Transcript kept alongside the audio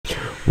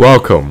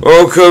Welcome.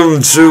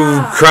 Welcome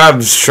to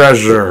Crab's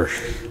Treasure.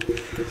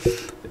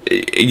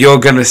 You're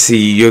gonna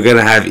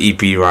have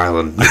EP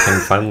Ryland. I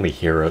can finally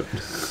hear it.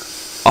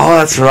 Oh,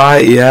 that's right,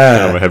 I yeah.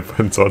 have my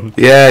headphones on.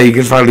 Yeah, you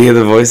can finally hear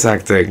the voice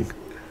acting.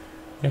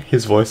 Yeah,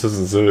 his voice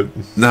doesn't suit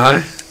it.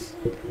 No?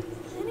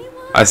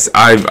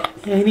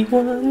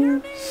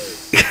 Anyone?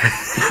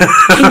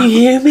 Can you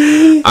hear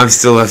me? I'm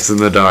still left in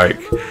the dark.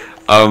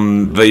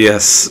 But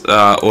yes,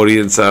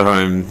 audience at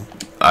home,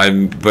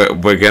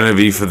 we're gonna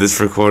be, for this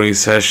recording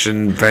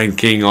session,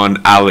 banking on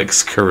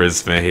Alex's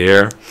charisma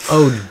here.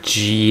 Oh,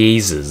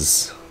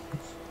 Jesus.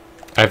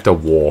 I have to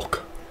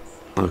walk.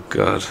 Oh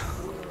god.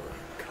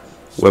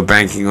 We're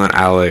banking on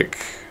Alec,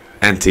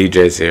 and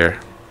TJ's here.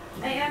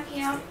 I am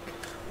here.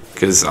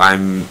 Because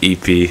I'm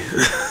EP.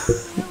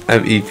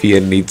 I'm EP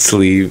and need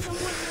sleeve.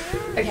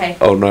 Okay.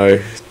 Oh no,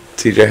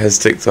 TJ has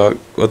TikTok.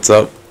 What's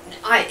up?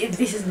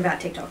 This isn't about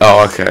TikTok.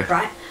 Oh, okay.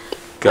 Right?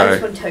 Go. I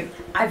just want to tell you,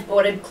 I've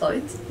ordered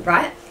clothes,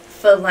 right?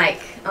 For like,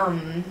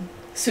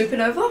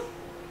 Supernova.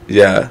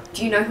 Yeah.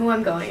 Do you know who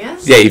I'm going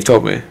as? Yeah, you've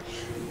told me.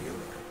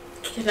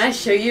 Can I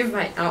show you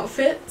my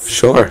outfits?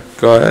 Sure,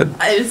 go ahead.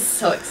 I'm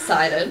so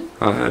excited.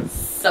 Go ahead.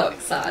 So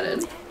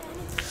excited.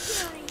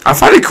 I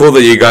find it cool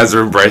that you guys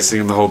are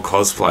embracing the whole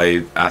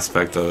cosplay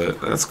aspect of it.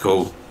 That's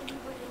cool.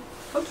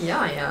 Fuck yeah,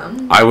 I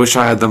am. I wish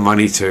I had the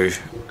money to.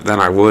 Then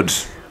I would.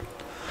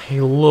 Hey,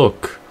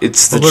 look.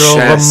 It's the Look at all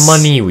the chest.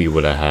 money we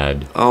would have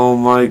had. Oh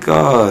my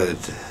god.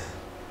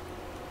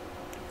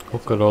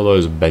 Look at all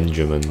those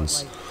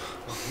Benjamins.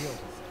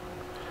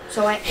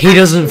 So He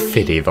doesn't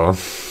fit either.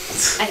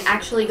 I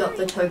actually got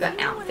the toga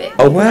outfit.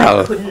 Oh, because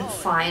wow. I couldn't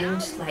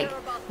find, like,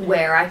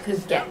 where I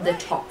could get the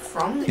top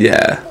from.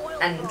 Yeah.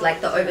 And,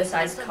 like, the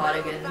oversized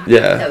cardigan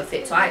Yeah. that would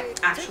fit. So I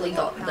actually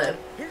got the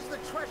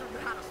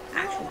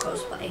actual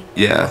cosplay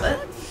Yeah. of it.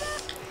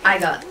 I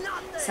got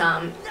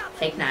some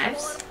fake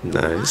knives.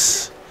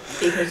 Nice.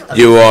 Because of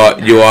You the are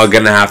fake you knives. are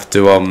gonna have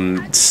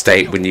to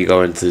state when you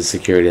go into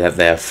security that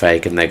they're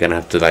fake, and they're gonna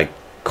have to like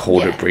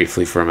hold Yeah. it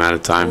briefly for a amount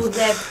of time. Well,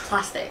 they're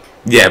plastic.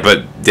 Yeah,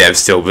 but yeah,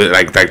 still, but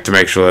like to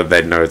make sure that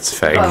they know it's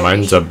fake. Oh.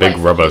 Mine's a big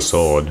Like rubber his-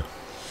 sword.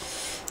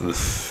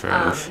 Fair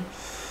enough.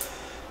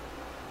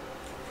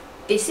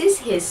 This is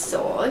his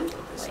sword.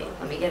 Wait,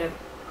 let me get a...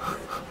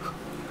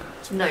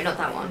 No, not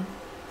that one.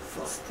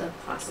 It's the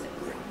plastic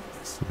one.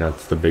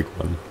 That's the big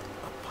one.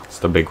 It's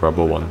the big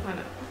rubber one. Wait a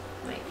minute.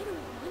 Wait.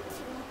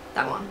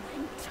 That one.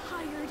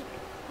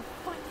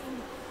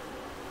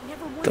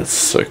 That's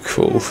so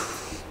cool.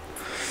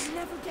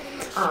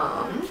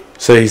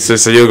 So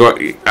So you got.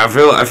 I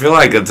feel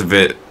like it's a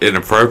bit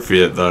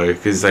inappropriate though,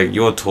 because like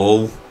you're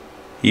tall,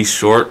 he's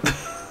short.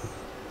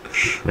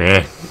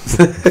 Yeah.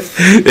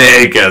 There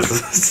he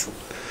goes.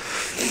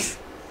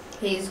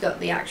 he's got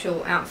the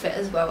actual outfit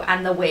as well,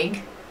 and the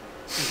wig.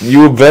 You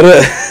were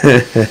better.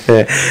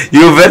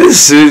 You were better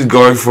soon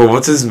going for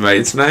what's his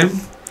mate's name?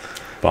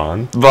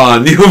 Barn.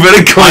 Barn. You were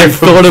better going I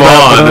for thought about it, but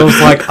I Barn. was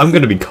like, I'm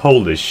gonna be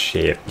cold as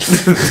shit.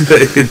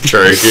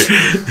 True.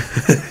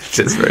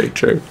 Just very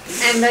true.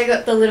 And I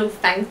got the little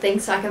fang thing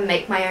so I can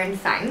make my own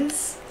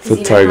fangs. 'Cause The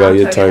you know how toga,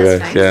 your has toga,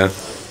 fangs? yeah.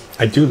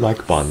 I do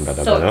like Barn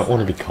better, So but I don't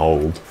want to be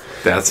cold.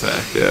 That's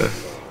fair, yeah.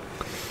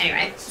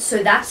 Anyway,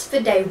 so that's for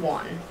day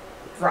one,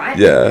 right?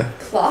 Yeah.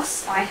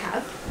 Plus, I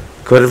have...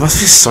 God, it must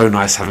be so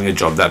nice having a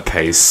job that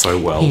pays so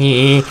well.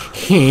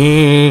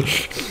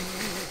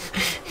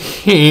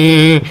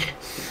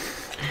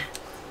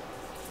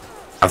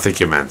 I think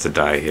you're meant to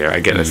die here. I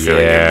get a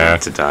feeling you're Yeah.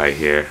 meant to die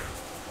here.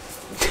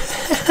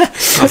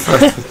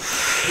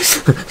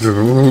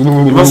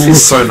 It must be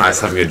so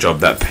nice having a job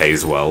that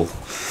pays well.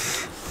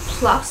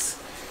 Plus,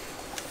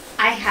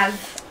 I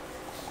have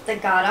the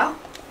garter.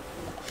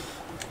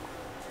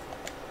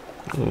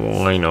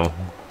 Oh, I know.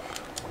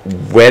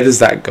 Where does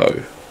that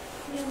go?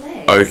 Your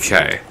leg.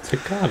 Okay. It's a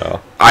garter.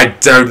 I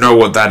don't know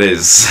what that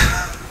is.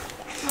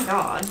 Oh my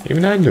god.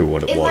 Even I knew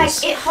what it It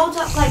was. like, it holds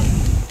up like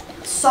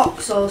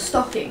socks or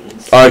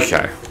stockings.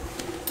 Okay.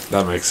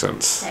 That makes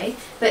sense. Okay,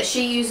 but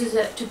she uses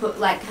it to put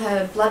like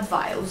her blood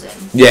vials in,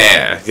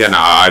 Yeah, no,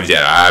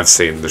 I've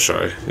seen the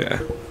show. Yeah.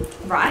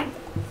 right?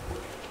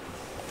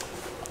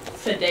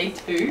 For day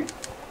two.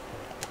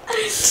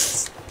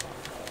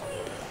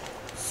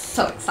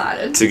 So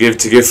excited. To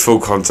give full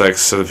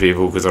context to the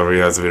people, because I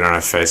realize we don't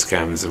have face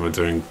cams and we're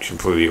doing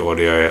completely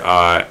audio.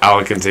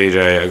 Alec and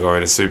TJ are going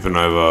to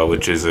Supernova,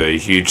 which is a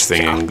huge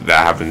thing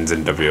that happens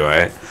in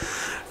WA.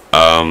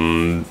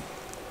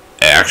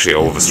 Actually,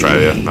 all of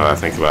Australia. Now that I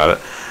think about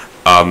it.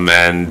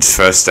 And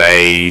first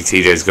day,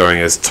 TJ's going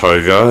as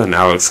Toga, and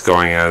Alec's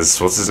going as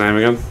what's his name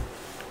again?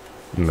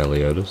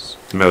 Meliodas.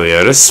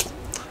 Meliodas.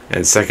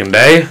 And second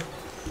day,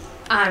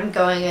 I'm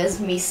going as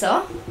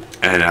Misa.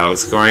 and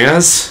Alec's going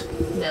as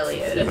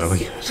Meliodas.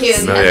 Meliodas. He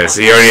only Meliodas. has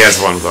So he only has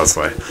one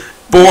cosplay.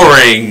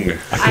 Boring.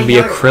 I can I be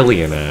a know.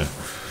 Krillionaire.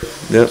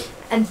 Yep. one.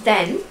 And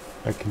then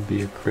I can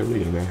be a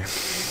Krillionaire.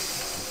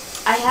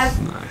 I have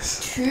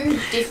Nice. 2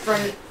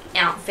 different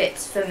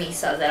outfits for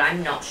Misa that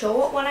I'm not sure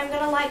what one I'm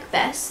gonna like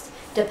best.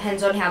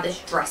 Depends on how this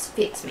dress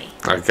fits me.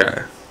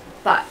 Okay.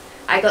 But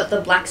I got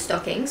the black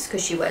stockings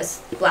because she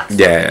wears black stockings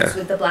Yeah.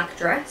 with the black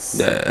dress.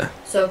 Yeah.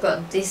 So I've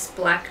got this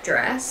black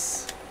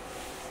dress.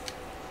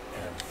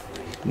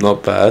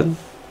 Not bad.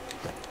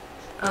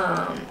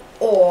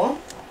 Or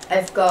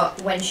I've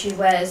got when she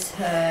wears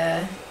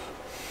her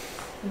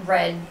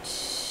red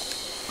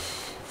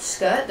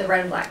skirt, the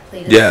red and black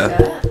pleated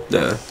skirt.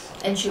 Yeah.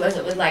 And she wears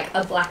it with like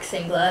a black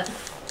singlet.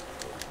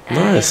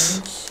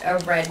 Nice.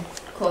 And a red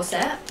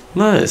corset.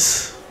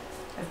 Nice.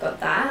 I've got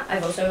that.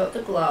 I've also got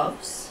the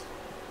gloves.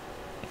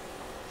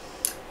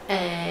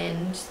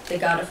 And the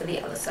garter for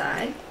the other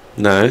side.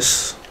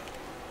 Nice.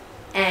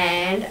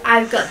 And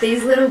I've got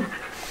these little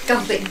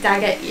gothic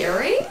dagger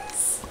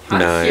earrings. How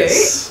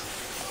Nice.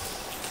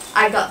 cute.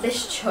 I got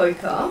this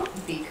choker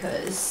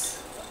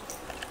because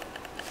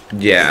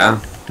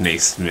Yeah.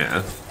 Nice.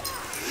 Yeah.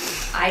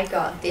 I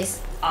got this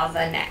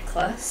other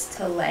necklace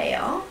to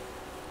layer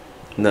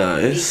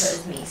Nice.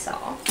 because me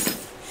saw.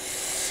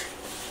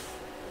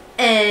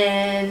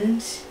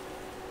 And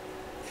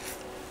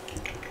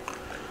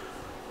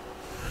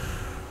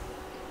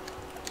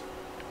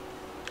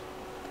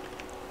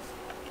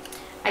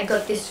I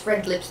got this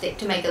red lipstick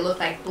to make it look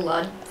like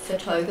blood for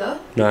Toga.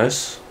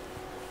 Nice.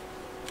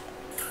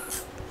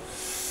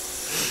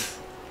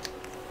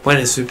 When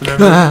is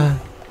Supernova?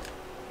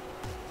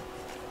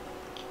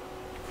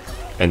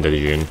 End of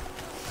June.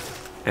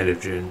 End of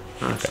June.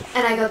 Nice.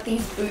 And I got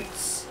these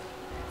boots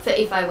for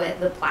if I wear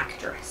the black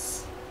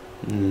dress.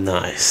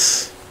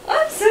 Nice.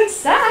 I'm so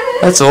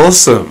excited! That's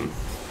awesome.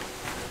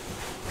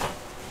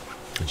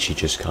 And she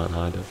just can't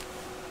hide it.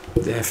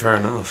 Yeah, fair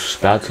enough. She's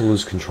about to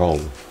lose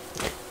control.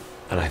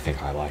 And I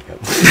think I like it.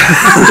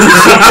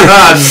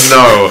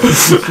 No.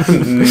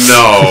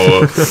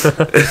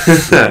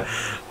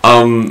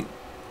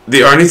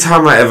 The only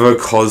time I ever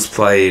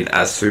cosplayed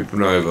as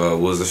Supernova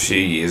was a few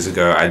years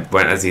ago. I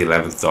went as the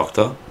 11th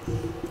Doctor.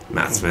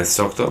 Matt Smith's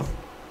Doctor.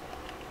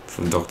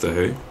 From Doctor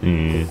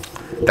Who.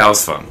 That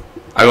was fun.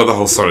 I got the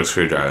whole sonic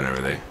screwdriver and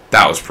everything.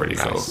 That was pretty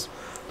cool.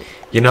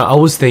 You know, I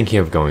was thinking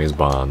of going as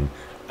Barn.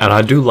 And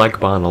I do like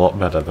Barn a lot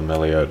better than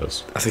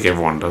Meliodas. I think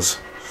everyone does.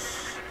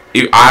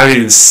 I haven't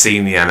even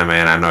seen the anime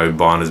and I know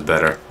Barn is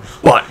better.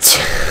 But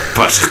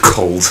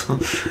cold.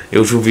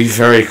 It will be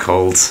very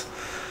cold.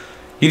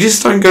 You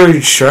just don't go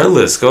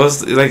shirtless. Go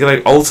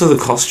like alter the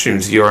costume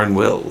to your own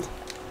will.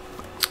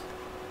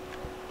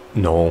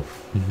 no.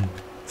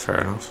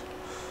 Fair enough.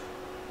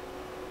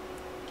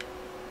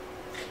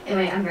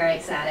 Anyway, I'm very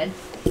excited.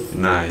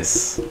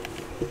 Nice.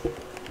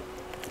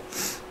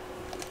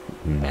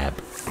 Map.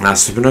 Nah,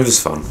 Supernova's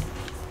fun.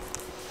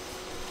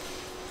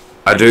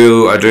 I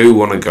do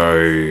want to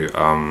go.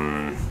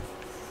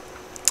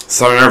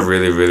 Something I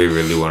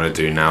really want to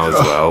do now as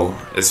well,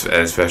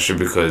 especially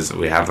because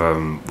I have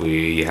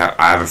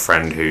a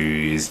friend who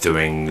is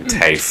doing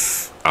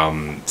TAFE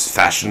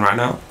fashion right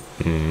now.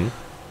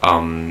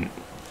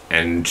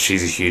 And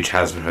she's a huge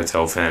Hazbin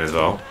Hotel fan as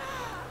well.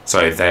 So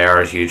if they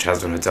are a huge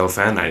Hazbin Hotel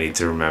fan, I need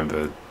to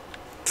remember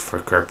for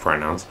correct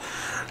pronouns.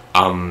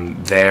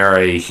 They're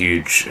a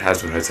huge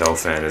Hazbin Hotel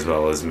fan as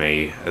well as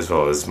me, as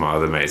well as my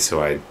other mates who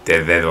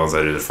they're the ones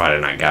I do the Friday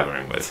night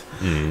gathering with.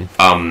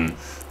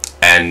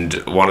 And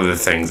one of the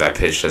things I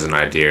pitched as an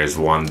idea is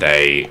one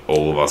day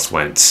all of us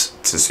went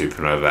to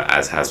Supernova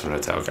as Hazbin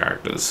Hotel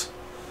characters.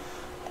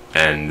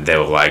 And they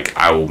were like,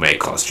 I will make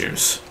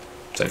costumes.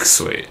 It's like,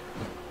 sweet.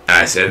 And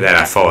I said, then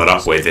I followed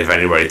up with, if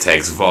anybody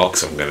takes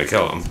Vox, I'm going to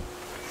kill them.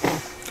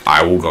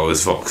 I will go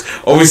as Vox.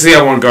 Obviously,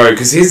 I won't go,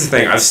 because here's the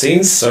thing, I've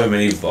seen so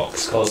many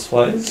Vox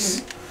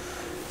cosplays,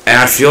 and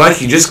I feel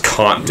like you just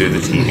can't do the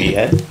TV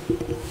head.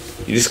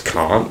 You just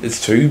can't.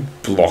 It's too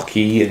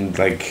blocky and,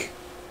 like,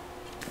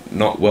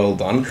 not well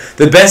done.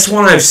 The best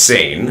one I've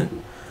seen,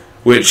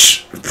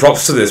 which,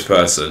 props to this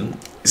person,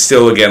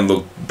 still, again,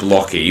 look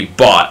blocky,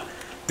 but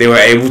they were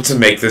able to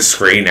make the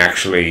screen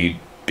actually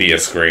be a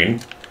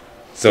screen.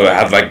 So it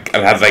had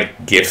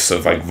like gifs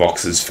of like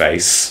Vox's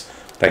face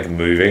like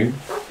moving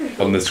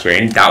on the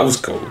screen. That was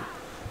cool.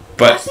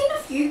 But I've seen a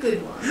few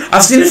good ones.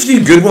 I've seen a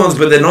few good ones,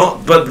 but they're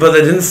not. But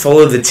they didn't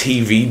follow the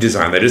TV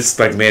design. They just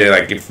like made it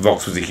like if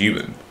Vox was a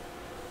human.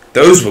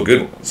 Those were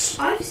good ones.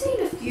 I've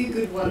seen a few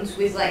good ones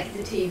with like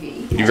the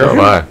TV. You got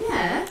Right.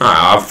 Yeah.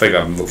 I think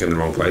I'm looking in the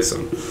wrong place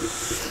then.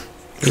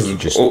 You're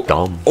just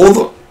dumb. All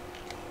the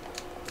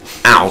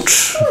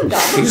ouch. You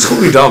just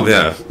called me dumb,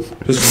 yeah.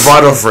 Just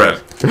right off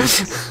rip.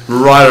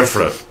 Right off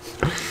rip.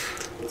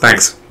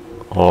 Thanks.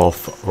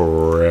 Off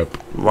rip.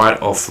 Right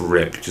off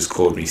rip. You just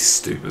called me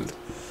stupid.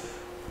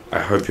 I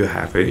hope you're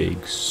happy.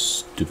 Big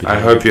stupid. I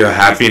hope you're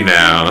happy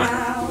now.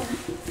 Wow.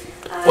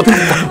 What the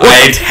fuck?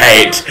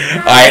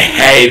 I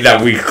hate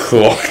that we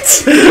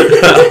clocked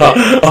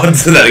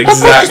onto that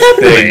exact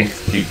thing.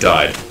 You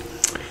died.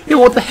 Yeah,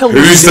 what the hell?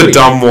 Who's was he the doing?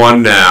 dumb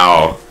one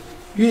now?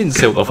 You didn't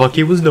say what the fuck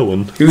he was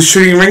doing. He was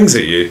shooting rings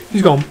at you.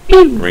 He's gone.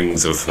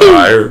 Rings of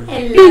fire.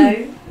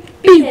 Hello.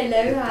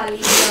 Hello, Harley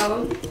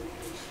dog.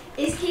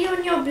 Is he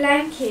on your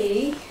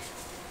blankie?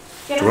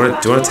 Do you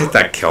want to take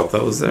that kelp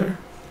that was there?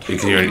 You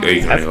can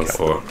only hold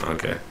four.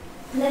 Okay.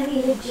 Let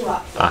me lift you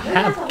up. I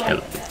have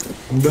kelp.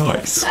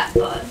 Nice. That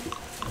bud.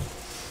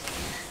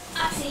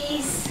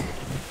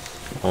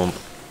 Oh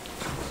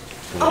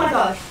my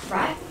god,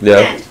 right? Yeah.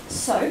 And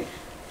so,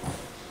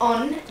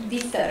 on the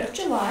 3rd of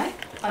July,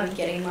 I'm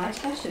getting my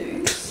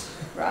tattoos,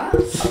 right?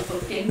 I've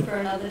booked in for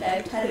another day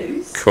of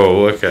tattoos.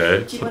 Cool,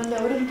 okay. Do you want to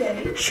know what I'm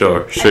getting?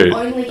 Sure, I'm shoot.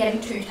 only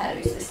getting 2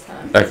 tattoos this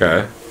time,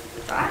 Okay.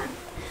 right?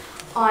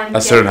 I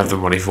still don't have the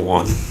money for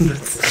one.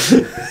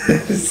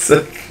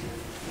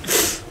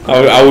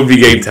 I would be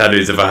getting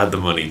tattoos if I had the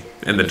money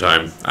and the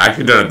time. I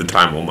actually don't have the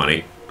time or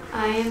money.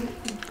 I am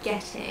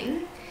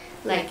getting,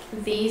 like,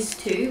 these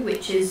 2,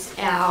 which is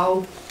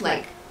our,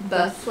 like,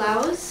 birth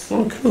flowers.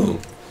 Oh, cool.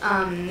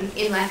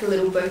 In, like, a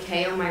little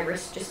bouquet on my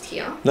wrist just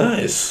here.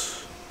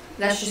 Nice.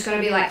 That's just going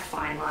to be, like,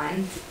 fine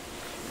line,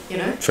 you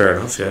know? Fair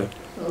enough, yeah.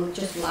 Little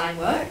just line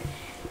work.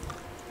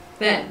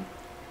 Then,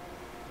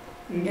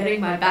 I'm getting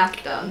my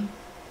back done.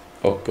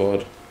 Oh,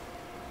 God.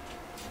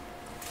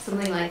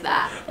 Something like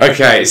that.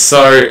 Okay,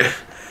 so...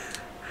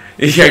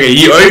 Okay,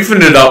 you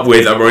opened it up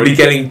with, I'm only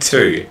getting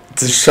 2.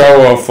 To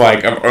show off,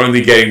 like, I'm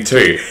only getting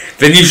 2.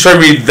 Then you show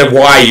me the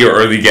why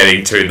you're only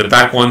getting 2. The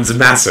back one's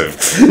massive.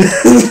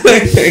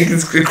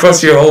 It's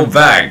across your whole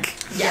back.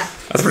 Yeah.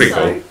 That's pretty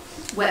cool.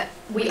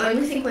 We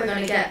only think we're going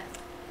to get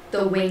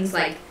the wings,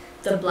 like,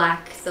 the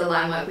black, the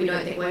line work. We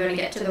don't think we're going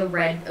to get to the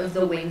red of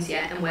the wings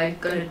yet, and we're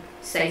going to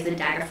save the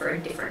dagger for a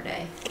different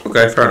day.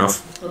 Okay, fair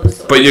enough.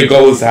 But your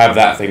goal is to have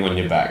that thing on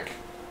your back.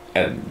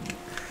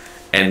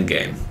 End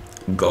game.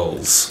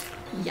 Goals.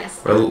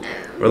 Yes.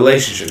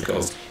 Relationship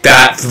goals.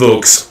 That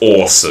looks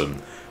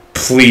awesome.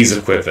 Please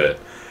equip it.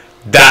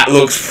 That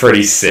looks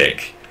pretty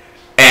sick.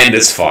 And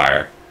it's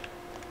fire.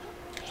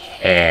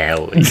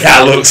 Hell yeah.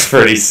 That looks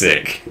pretty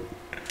sick.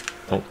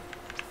 I'm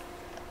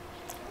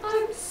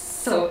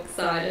so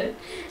excited.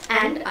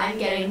 And I'm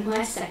getting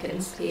my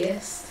seconds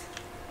pierced.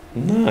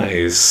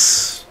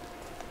 Nice.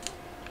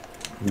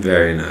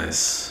 Very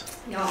nice.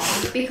 Yeah,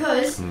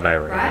 because,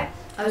 Very right,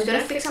 I was going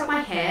to fix up my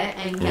hair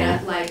and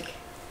get it, like,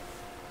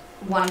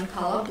 one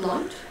colour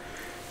blonde.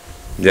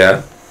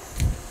 Yeah.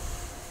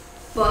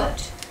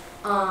 But,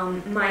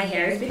 my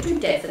hair is a bit too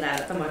dead for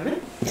that at the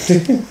moment.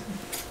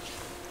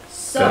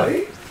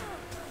 So,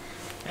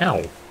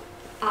 Ow.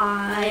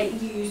 I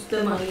used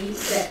the money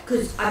that,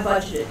 because I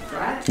budgeted,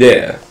 right?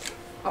 Yeah.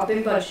 I've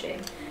been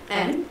budgeting.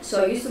 And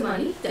so I used the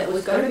money that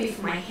was going to be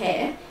for my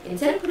hair,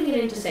 instead of putting it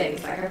into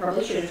savings, like I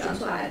probably should have done,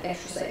 so I had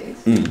extra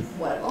savings,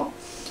 whatever.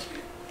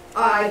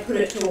 I put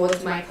it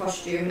towards my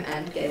costume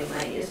and getting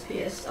my ears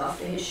pierced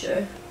after his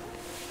show.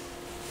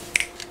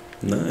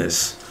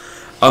 Nice.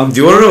 Do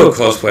you want to know a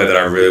cosplay that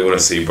I really want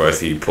to see both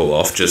of you pull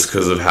off, just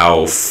because of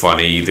how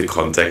funny the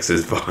context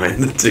is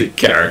behind the 2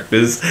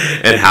 characters,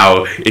 and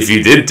how, if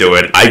you did do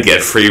it, I'd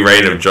get free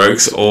reign of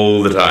jokes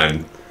all the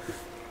time.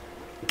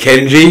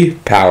 Kenji,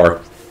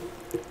 power.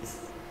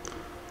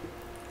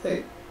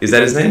 Who? Is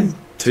that his name?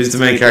 Who's the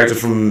main character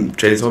from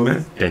Chainsaw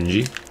Man?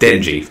 Denji.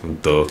 Denji.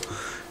 Duh.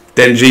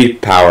 Denji,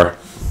 power.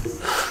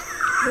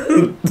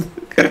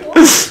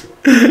 What?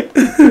 I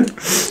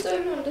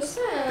don't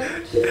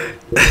understand.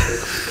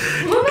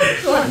 I'm not meant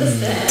to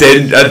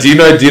understand. Do you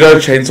know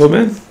Chainsaw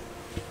Man?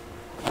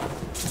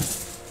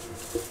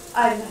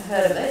 I've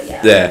heard of it,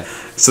 yeah. Yeah.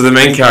 So the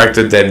main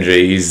character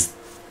Denji, he's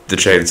the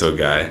chainsaw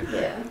guy.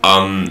 Yeah.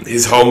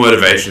 His whole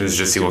motivation is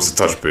just he wants to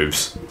touch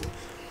boobs.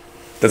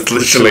 That's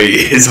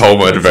literally his whole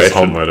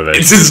motivation.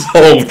 It's his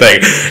whole thing.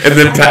 And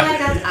then I feel like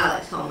that's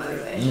Alex's whole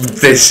motivation.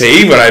 they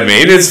see what I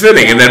mean. It's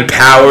fitting. And then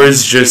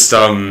Power's just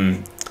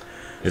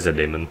Is a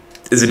demon.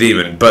 is a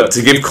demon. But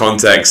to give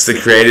context, the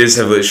creators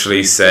have literally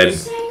You're said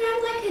saying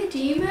I'm like a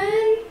demon?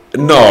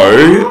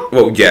 no.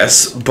 Well,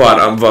 yes, but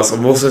I'm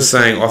also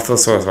saying I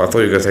thought you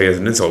were going to take it as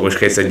an insult. In which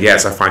case, then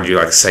yes, I find you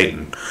like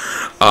Satan.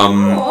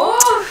 Oh,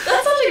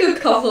 that's such a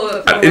good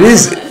compliment. It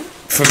is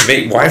for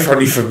me. Why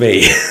only for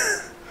me?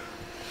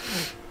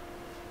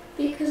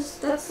 Because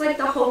that's like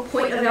the whole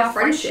point of our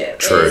friendship.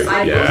 True, Is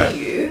I yeah. know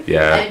you,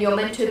 Yeah. and you're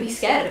meant to be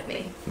scared of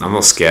me. I'm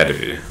not scared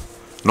of you.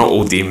 Not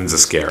all demons are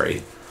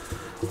scary.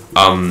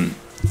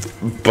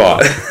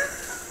 But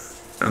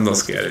I'm not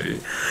scared of you.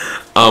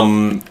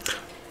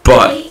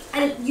 But Really?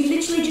 And you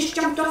literally just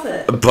jumped off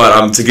it.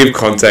 to give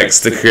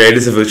context, the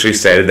creators have literally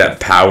stated that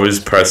Power's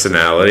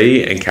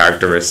personality and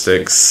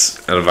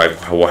characteristics and like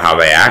how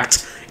they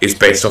act is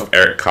based off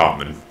Eric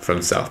Cartman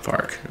from South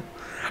Park.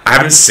 I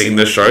haven't seen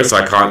the show, so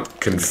I can't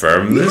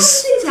confirm You haven't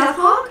this. seen South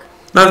Park?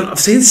 No, I've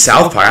seen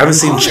South Park. I haven't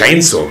seen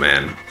Chainsaw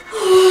Man.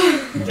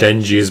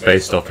 Denji is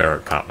based off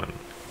Eric Cartman.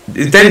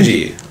 It's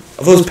Denji.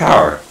 I thought it was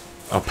Power.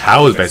 Oh,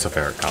 Power is based off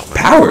Eric Cartman.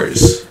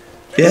 Powers.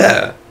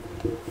 Yeah.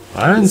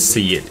 I don't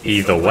see it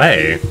either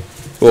way.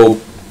 Well,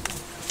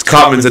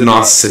 Cartman's a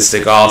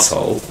narcissistic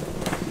asshole.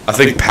 I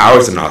think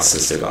Power's a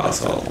narcissistic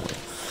asshole.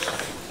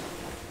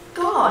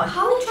 God,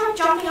 Harley tried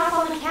jumping up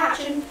on the couch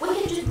and we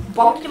had just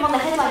bonked him on the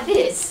head like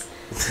this.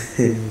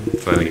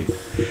 Funny.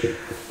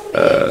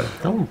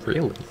 Oh,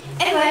 really?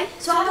 Anyway,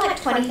 so I have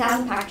like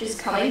 20,000 packages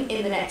coming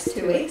in the next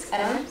 2 weeks,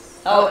 and I'm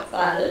so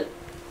excited.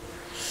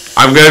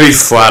 I'm gonna be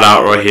flat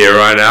out right here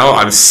right now.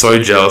 I'm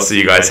so jealous that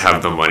you guys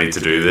have the money to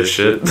do this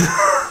shit.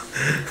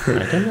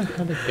 I don't know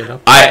how to get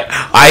up.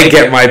 I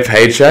get my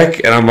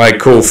paycheck and I'm like,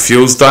 cool,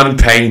 fuel's done,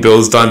 paying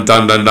bills done.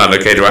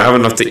 Okay, do I have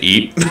enough to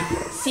eat?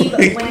 See,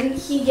 but when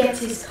he gets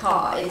his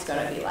car, it's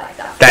gonna be like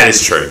that. That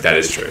is true,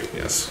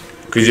 yes.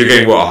 Because you're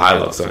getting, what, a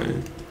Hilux, aren't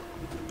you?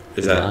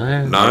 Is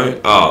that... No?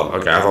 Oh,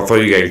 okay, I thought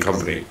you were getting a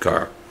company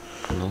car.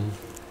 No.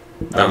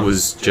 That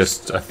was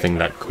just a thing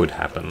that could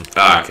happen.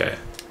 Ah, okay.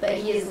 But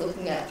he is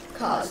looking at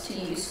cars to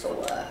use for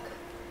work.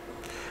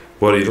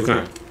 What are you looking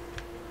at?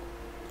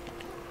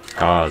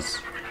 Cars.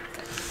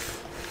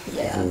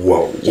 Yeah.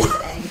 Whoa.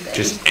 Just anything.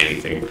 Just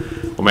anything.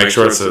 Well, make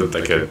sure it's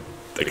like a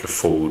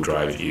full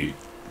drive you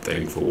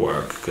thing for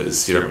work,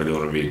 because you don't really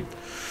want to be...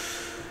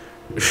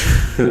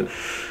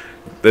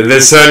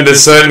 there's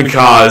certain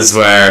cars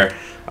where,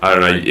 I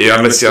don't know,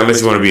 unless you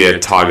want to be a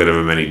target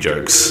of many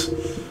jokes,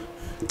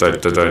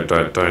 don't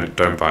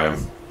buy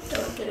them.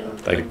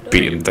 Like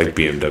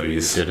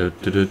BMWs.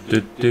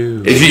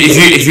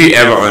 If you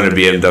ever own a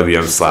BMW,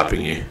 I'm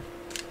slapping you.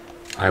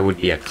 I would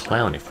be a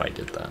clown if I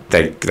did that.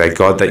 Thank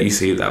God that you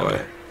see it that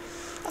way.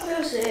 I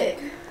feel sick.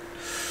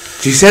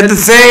 She said the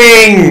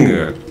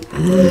thing!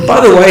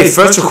 By the way,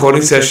 first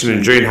recording session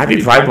in June.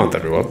 Happy Pride Month,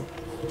 everyone.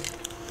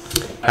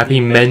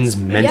 Happy Men's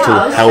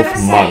Mental Health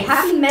Month.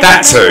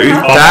 That too.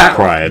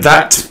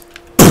 That.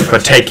 For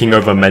taking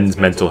over Men's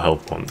Mental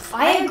Health Month.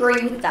 I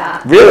agree with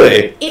that.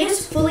 Really? It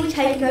is fully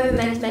taken over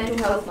Men's Mental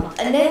Health Month,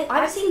 and then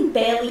I've seen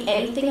barely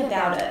anything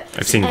about it.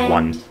 I've seen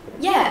one.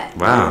 Yeah.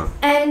 Wow.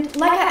 And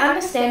like I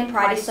understand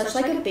Pride is such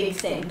like a big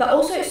thing, but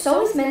also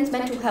so is men's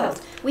mental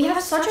health. We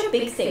have such a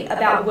big thing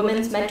about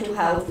women's mental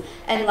health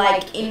and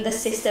like in the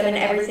system and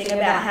everything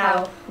about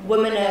how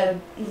women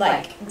are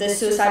like the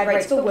suicide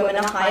rates for women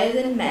are higher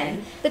than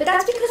men. But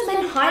that's because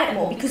men hide it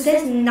more because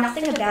there's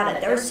nothing about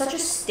it. There is such a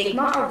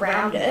stigma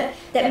around it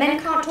that men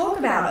can't talk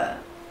about it.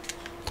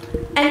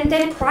 And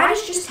then Pride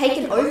has just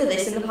taken over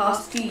this in the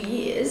past few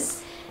years.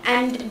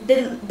 And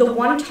the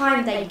one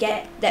time they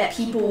get that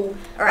people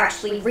are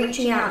actually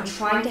reaching out and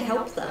trying to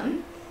help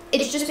them,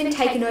 it's just been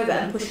taken over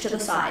and pushed to the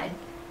side.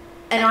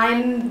 And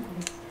I'm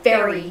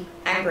very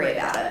angry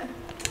about it.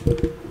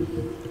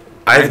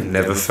 I've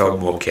never felt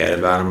more cared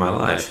about in my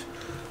life.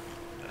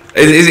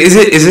 Is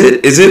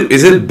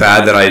it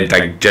bad that I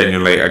like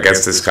genuinely? I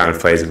guess this kind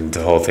of plays into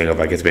the whole thing of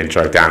like it's been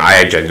struck down.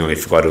 I genuinely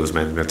forgot it was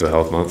Mental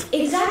Health Month.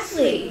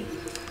 Exactly.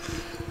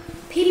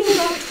 People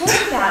don't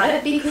talk about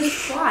it because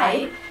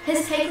Pride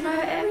has taken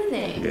over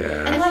everything.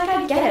 Yeah. And like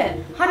I get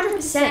it,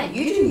 100%.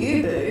 You do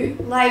you, boo.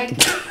 Like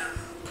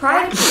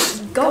Pride,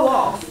 go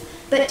off.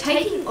 But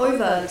taking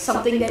over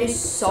something that is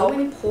so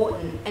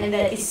important and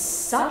that is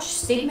such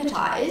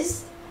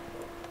stigmatized,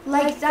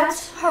 like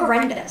that's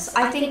horrendous.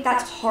 I think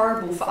that's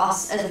horrible for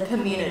us as a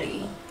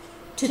community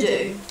to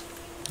do.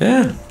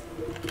 Yeah.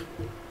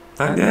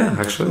 Yeah,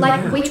 actually.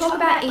 Like yeah. we talk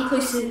about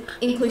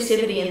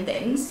inclusivity and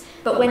things,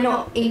 but we're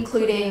not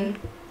including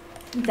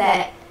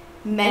that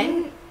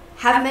men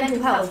have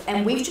mental health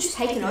and we've just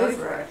taken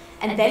over it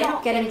and they're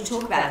not getting to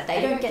talk about it.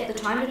 They don't get the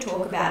time to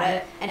talk about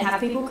it and have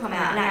people come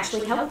out and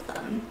actually help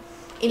them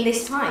in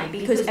this time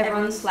because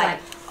everyone's like,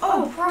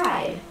 oh,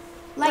 Pride.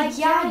 Like,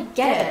 yeah, I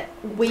get it.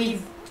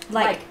 We've,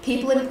 like,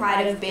 people in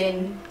Pride have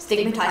been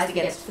stigmatized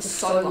against for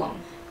so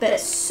long, but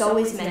so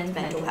is men's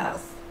mental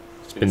health.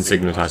 It's been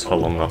stigmatized for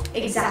longer.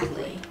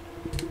 Exactly.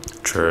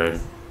 True.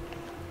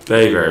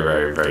 Very, very,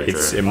 very, very true.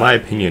 It's, in my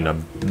opinion, a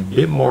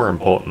bit more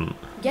important.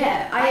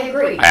 Yeah, I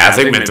agree. I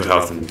think mental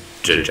health in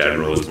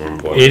general is more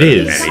important. It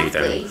is. Than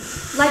anything.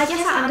 Exactly. Like,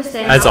 yes, I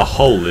understand. As a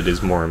whole, it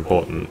is more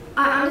important.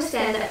 I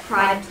understand that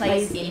Pride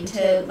plays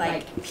into,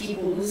 like,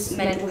 people's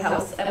mental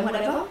health and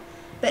whatever,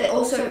 but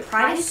also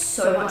Pride is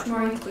so much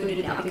more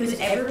included now because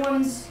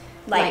everyone's,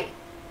 like,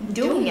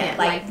 doing it.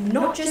 Like,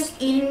 not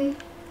just in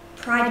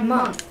Pride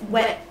Month,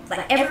 where,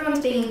 like,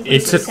 everyone's being included.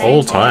 It's at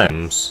all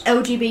times.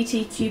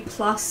 LGBTQ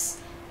plus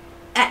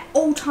at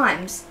all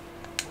times.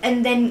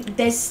 And then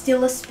there's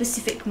still a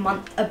specific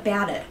month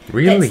about it.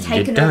 Really, that's you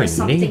taken over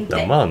don't need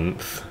the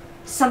month.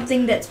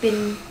 Something that's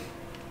been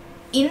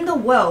in the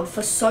world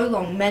for so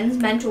long, Men's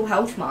Mental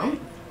Health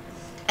Month,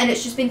 and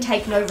it's just been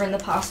taken over in the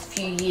past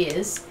few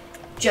years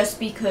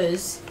just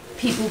because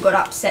people got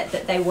upset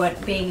that they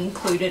weren't being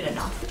included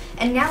enough.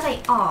 And now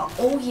they are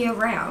all year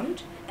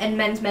round, and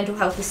men's mental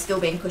health is still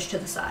being pushed to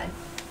the side.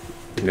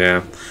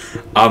 Yeah.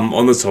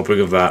 On the topic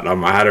of that, I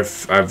had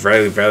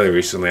very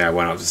recently I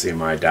went out to see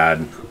my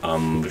dad,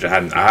 which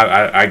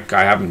I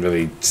haven't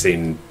really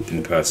seen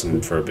in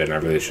person for a bit, and I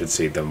really should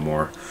see them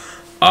more.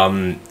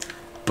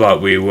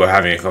 But we were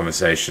having a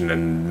conversation,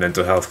 and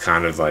mental health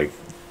kind of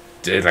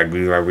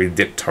we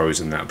dipped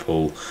toes in that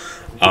pool.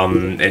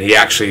 And he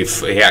actually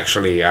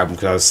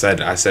because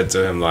I said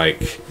to him,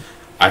 like,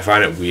 I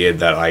find it weird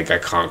that like I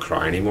can't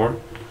cry anymore.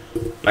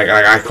 Like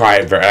I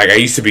cry very, like I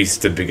used to be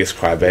the biggest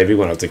crybaby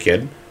when I was a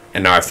kid,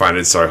 and now I find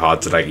it so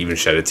hard to like even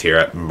shed a tear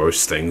at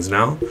most things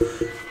now.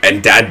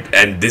 And Dad,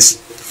 and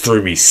this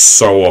threw me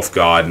so off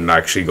guard and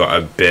actually got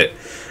a bit.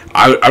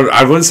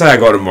 I wouldn't say I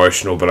got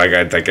emotional, but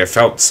I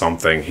felt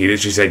something. He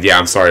literally said, "Yeah,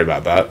 I'm sorry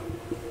about that."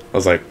 I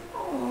was like,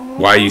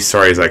 "Why are you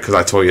sorry?" He's like, "Because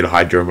I taught you to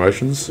hide your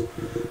emotions."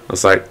 I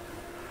was like,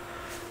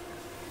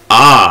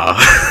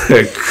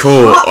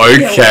 cool,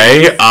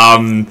 okay.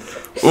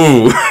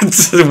 Ooh,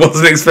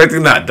 wasn't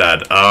expecting that,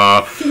 Dad.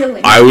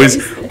 I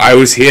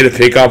was here to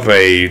pick up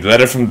a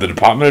letter from the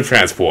Department of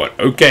Transport.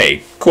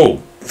 Okay,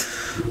 cool.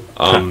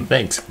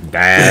 Thanks,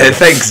 Dad.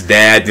 Thanks,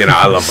 Dad. You know,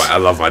 I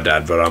love my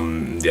dad, but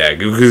yeah,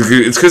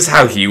 it's because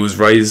how he was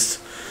raised,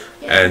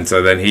 and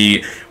so then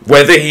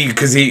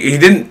because he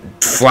didn't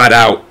flat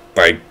out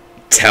like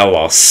tell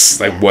us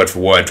like word for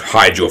word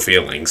hide your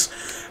feelings,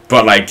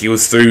 but like it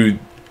was through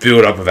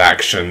build up of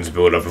actions,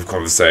 build up of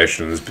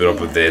conversations, build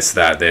up of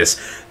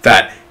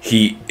that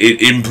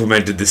it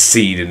implemented the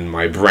seed in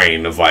my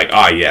brain of like,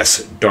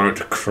 yes, don't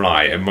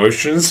cry.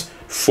 Emotions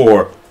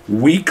for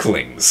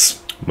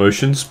weaklings.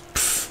 Emotions?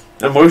 Pfft.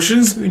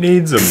 Emotions? Who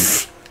needs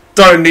them?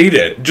 Don't need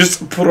it.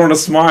 Just put on a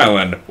smile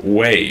and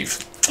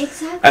wave.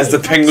 Exactly. As the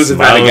penguins of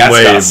Smile and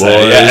Madagascar wave, say.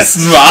 boys. Yeah,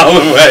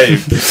 smile and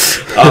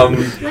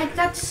wave. Like,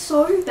 that's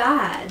so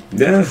bad.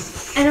 Yeah.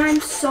 And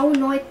I'm so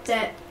annoyed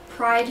that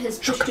Pride has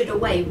pushed it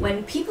away.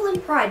 When people in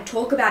Pride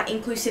talk about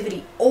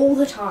inclusivity all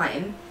the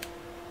time,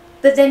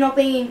 but they're not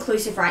being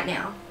inclusive right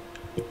now.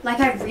 Like,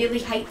 I really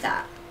hate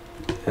that.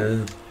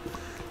 Yeah.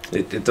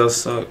 It does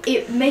suck.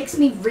 It makes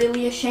me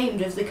really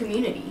ashamed of the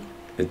community.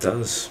 It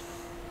does.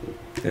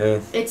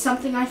 Yeah. It's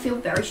something I feel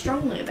very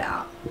strongly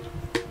about.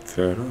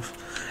 Fair enough.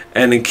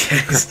 And in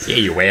case, Yeah,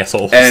 you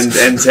assholes. and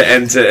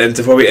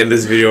to probably end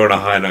this video on a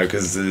high note,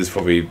 because this is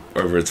probably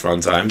over its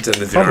runtime. To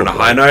end the video on a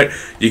high note,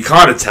 you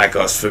can't attack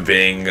us for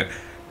being,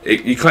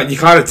 you can't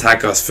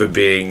attack us for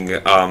being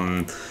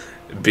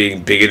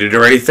bigoted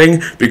or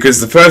anything,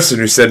 because the person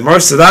who said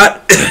most of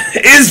that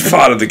is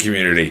part of the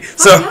community.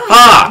 So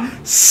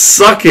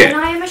suck it. And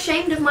I am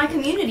ashamed of my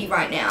community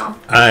right now.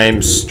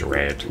 I'm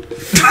straight.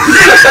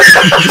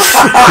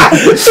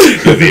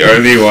 You're the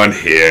only one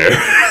here.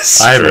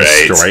 I'm a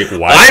straight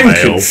white I'm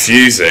male.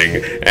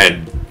 confusing,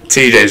 and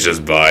TJ's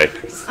just bi.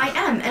 I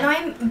am, and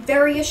I'm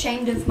very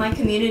ashamed of my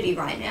community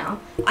right now.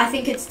 I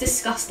think it's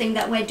disgusting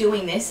that we're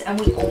doing this, and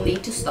we all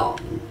need to stop.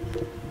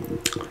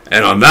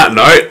 And on that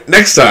note,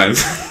 next time.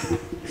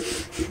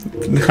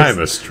 I'm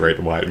a straight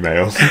white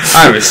male.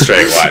 I'm a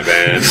straight white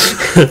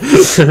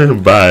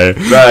man. Bye.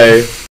 Bye.